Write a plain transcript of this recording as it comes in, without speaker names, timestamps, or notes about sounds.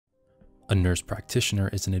A nurse practitioner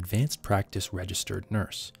is an advanced practice registered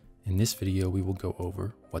nurse. In this video, we will go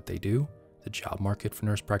over what they do, the job market for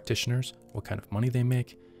nurse practitioners, what kind of money they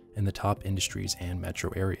make, and the top industries and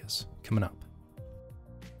metro areas. Coming up.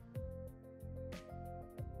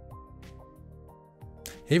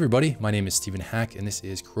 Hey everybody, my name is Stephen Hack and this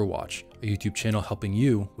is CareerWatch, a YouTube channel helping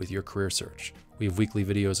you with your career search. We have weekly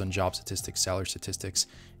videos on job statistics, salary statistics,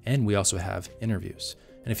 and we also have interviews.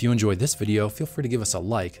 And if you enjoyed this video, feel free to give us a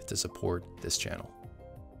like to support this channel.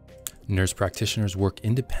 Nurse practitioners work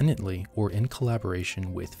independently or in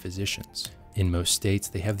collaboration with physicians. In most states,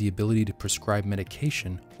 they have the ability to prescribe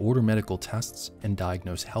medication, order medical tests, and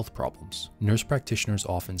diagnose health problems. Nurse practitioners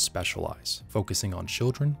often specialize, focusing on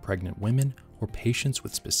children, pregnant women, or patients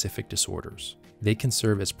with specific disorders. They can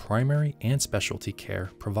serve as primary and specialty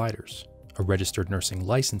care providers. A registered nursing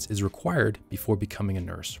license is required before becoming a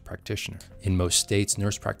nurse practitioner. In most states,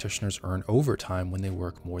 nurse practitioners earn overtime when they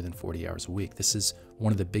work more than 40 hours a week. This is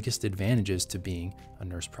one of the biggest advantages to being a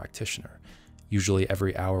nurse practitioner. Usually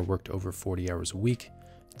every hour worked over 40 hours a week,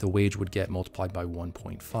 the wage would get multiplied by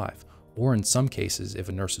 1.5. Or in some cases, if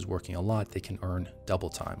a nurse is working a lot, they can earn double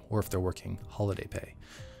time, or if they're working holiday pay.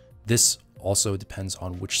 This also depends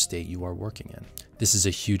on which state you are working in. This is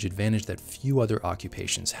a huge advantage that few other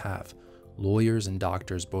occupations have. Lawyers and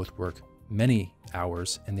doctors both work many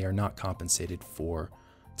hours and they are not compensated for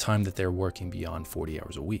time that they're working beyond 40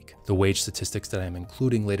 hours a week. The wage statistics that I'm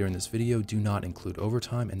including later in this video do not include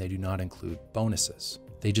overtime and they do not include bonuses.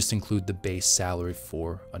 They just include the base salary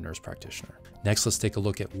for a nurse practitioner. Next, let's take a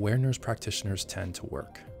look at where nurse practitioners tend to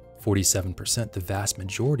work. 47%, the vast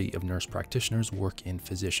majority of nurse practitioners work in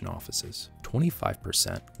physician offices.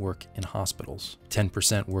 25% work in hospitals.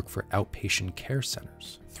 10% work for outpatient care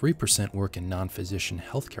centers. 3% work in non-physician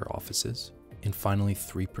healthcare offices. And finally,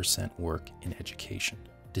 3% work in education.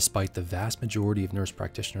 Despite the vast majority of nurse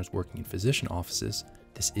practitioners working in physician offices,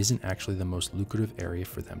 this isn't actually the most lucrative area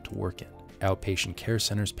for them to work in. Outpatient care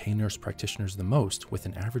centers pay nurse practitioners the most, with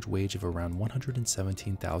an average wage of around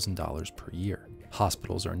 $117,000 per year.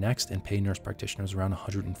 Hospitals are next and pay nurse practitioners around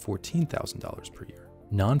 $114,000 per year.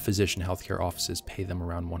 Non-physician healthcare offices pay them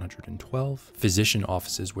around $112,000. Physician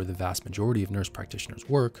offices, where the vast majority of nurse practitioners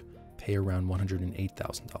work, pay around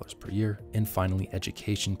 $108,000 per year. And finally,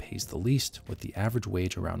 education pays the least, with the average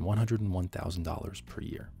wage around $101,000 per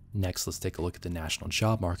year. Next, let's take a look at the national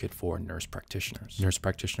job market for nurse practitioners. Nurse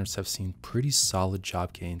practitioners have seen pretty solid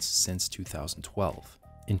job gains since 2012.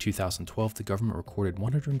 In 2012, the government recorded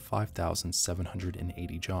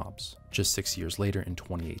 105,780 jobs. Just 6 years later, in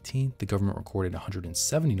 2018, the government recorded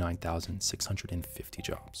 179,650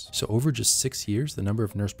 jobs. So over just 6 years, the number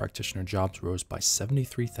of nurse practitioner jobs rose by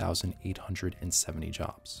 73,870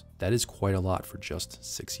 jobs. That is quite a lot for just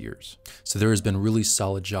 6 years. So there has been really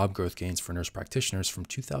solid job growth gains for nurse practitioners from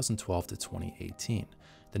 2012 to 2018.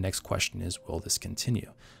 The next question is, will this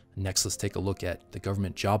continue? Next, let's take a look at the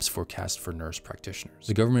government jobs forecast for nurse practitioners.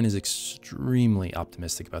 The government is extremely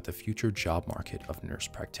optimistic about the future job market of nurse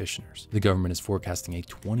practitioners. The government is forecasting a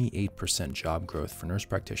 28% job growth for nurse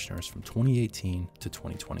practitioners from 2018 to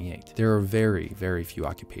 2028. There are very, very few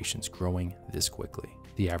occupations growing this quickly.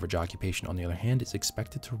 The average occupation, on the other hand, is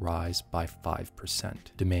expected to rise by 5%.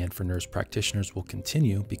 Demand for nurse practitioners will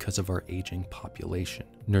continue because of our aging population.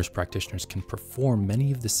 Nurse practitioners can perform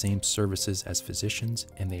many of the same services as physicians,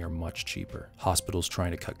 and they are much cheaper. Hospitals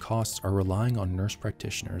trying to cut costs are relying on nurse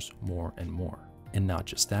practitioners more and more. And not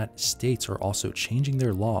just that, states are also changing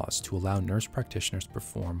their laws to allow nurse practitioners to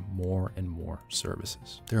perform more and more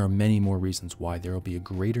services. There are many more reasons why there will be a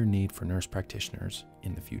greater need for nurse practitioners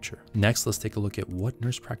in the future. Next, let's take a look at what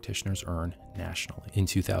nurse practitioners earn nationally. In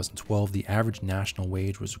 2012, the average national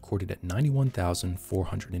wage was recorded at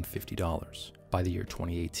 $91,450. By the year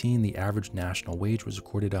 2018, the average national wage was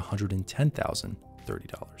recorded at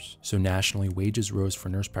 $110,030. So nationally, wages rose for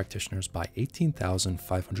nurse practitioners by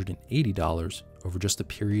 $18,580 over just a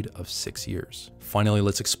period of 6 years. Finally,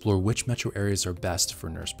 let's explore which metro areas are best for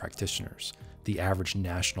nurse practitioners. The average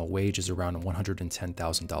national wage is around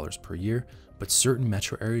 $110,000 per year, but certain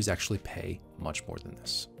metro areas actually pay much more than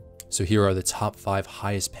this. So here are the top 5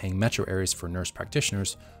 highest paying metro areas for nurse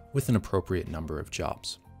practitioners with an appropriate number of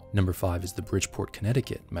jobs. Number 5 is the Bridgeport,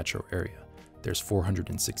 Connecticut metro area. There's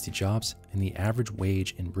 460 jobs, and the average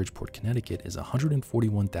wage in Bridgeport, Connecticut is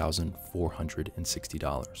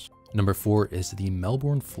 $141,460. Number 4 is the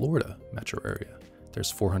Melbourne, Florida metro area.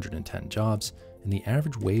 There's 410 jobs, and the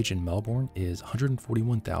average wage in Melbourne is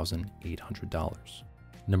 $141,800.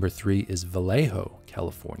 Number 3 is Vallejo,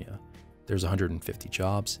 California. There's 150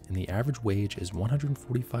 jobs, and the average wage is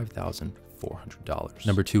 $145,400.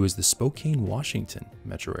 Number 2 is the Spokane, Washington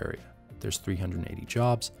metro area. There's 380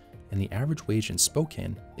 jobs, and the average wage in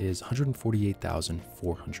Spokane is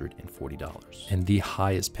 $148,440. And the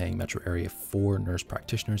highest paying metro area for nurse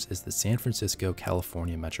practitioners is the San Francisco,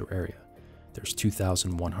 California metro area. There's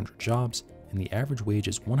 2,100 jobs, and the average wage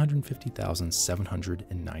is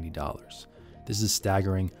 $150,790. This is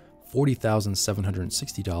staggering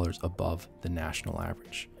 $40,760 above the national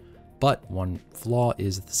average. But one flaw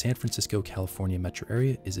is that the San Francisco, California metro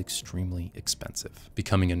area is extremely expensive.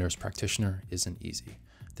 Becoming a nurse practitioner isn't easy.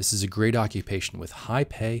 This is a great occupation with high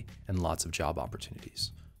pay and lots of job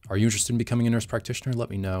opportunities. Are you interested in becoming a nurse practitioner? Let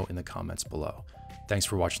me know in the comments below. Thanks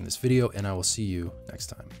for watching this video, and I will see you next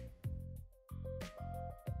time.